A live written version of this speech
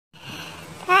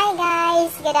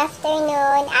good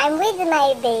afternoon. I'm with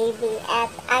my baby at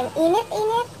ang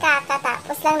init-init,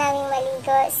 kakatapos lang namin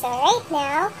maligo. So right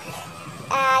now,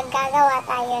 gagawa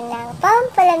tayo ng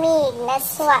pampalamig na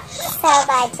swak sa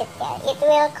budget niya. It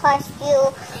will cost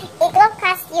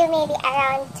you maybe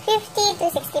around 50 to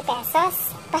 60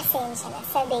 pesos. Pasensya na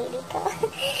sa baby ko.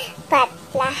 But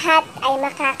lahat ay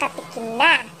makakatikim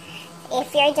na.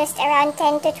 If you're just around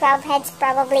 10 to 12 heads,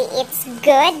 probably it's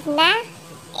good na.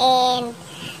 And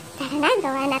tara na,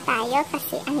 gawa na tayo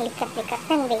kasi ang likat-likat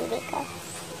ng baby ko.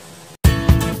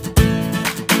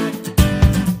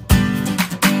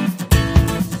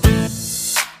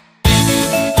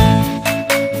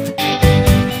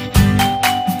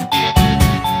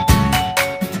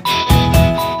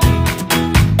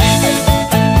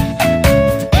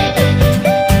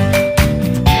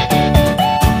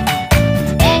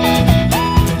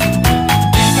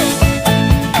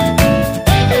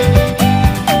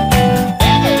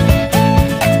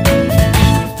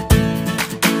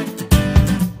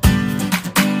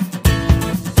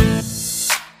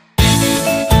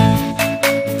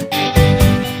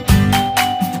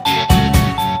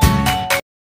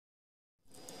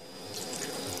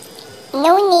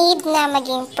 No need na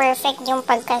maging perfect yung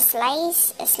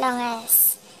pagka-slice as long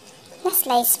as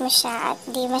na-slice mo siya at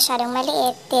di masyadong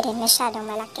maliit, di rin masyadong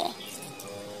malaki.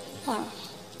 Yan.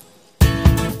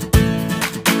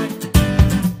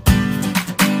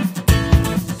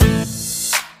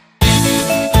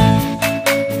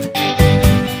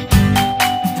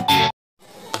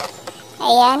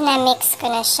 Ayan, na-mix ko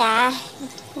na siya.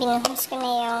 Binuhos ko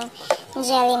na yung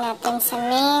jelly natin sa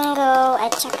mango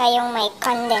at saka yung may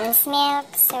condensed milk.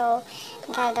 So,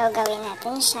 gagawin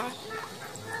natin siya.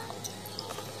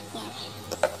 Yan.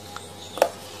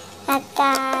 At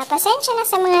pasensya na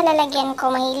sa mga lalagyan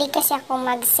ko. Mahilig kasi ako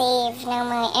mag-save ng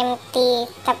mga empty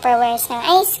Tupperwares ng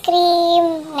ice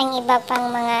cream, ng iba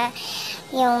pang mga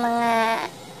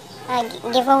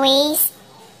giveaways.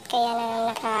 Kaya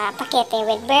na nakapakete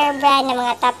with Bear Brand ng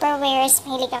mga Tupperwares.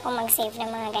 Mahilig ako mag-save ng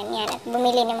mga ganyan at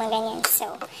bumili ng mga ganyan. So,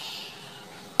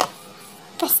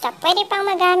 basta pwede pang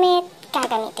magamit,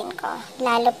 gagamitin ko.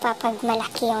 Lalo pa pag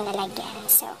malaki yung nalagyan.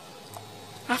 So,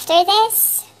 after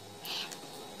this,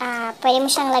 pwede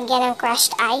mo siyang lagyan ng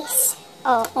crushed ice.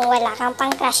 O kung wala kang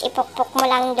pang crush, ipukpok mo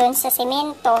lang dun sa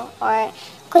semento or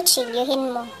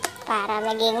kutsilyuhin mo para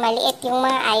maging maliit yung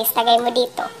mga ice. Tagay mo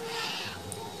dito.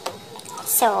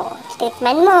 So,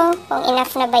 tikman mo kung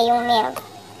enough na ba yung milk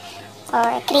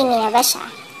or creamy na ba siya.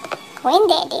 Kung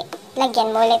hindi,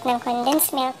 lagyan mo ulit ng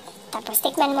condensed milk, tapos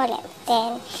tikman mo ulit.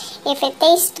 Then, if it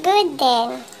tastes good,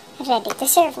 then ready to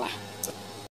serve na.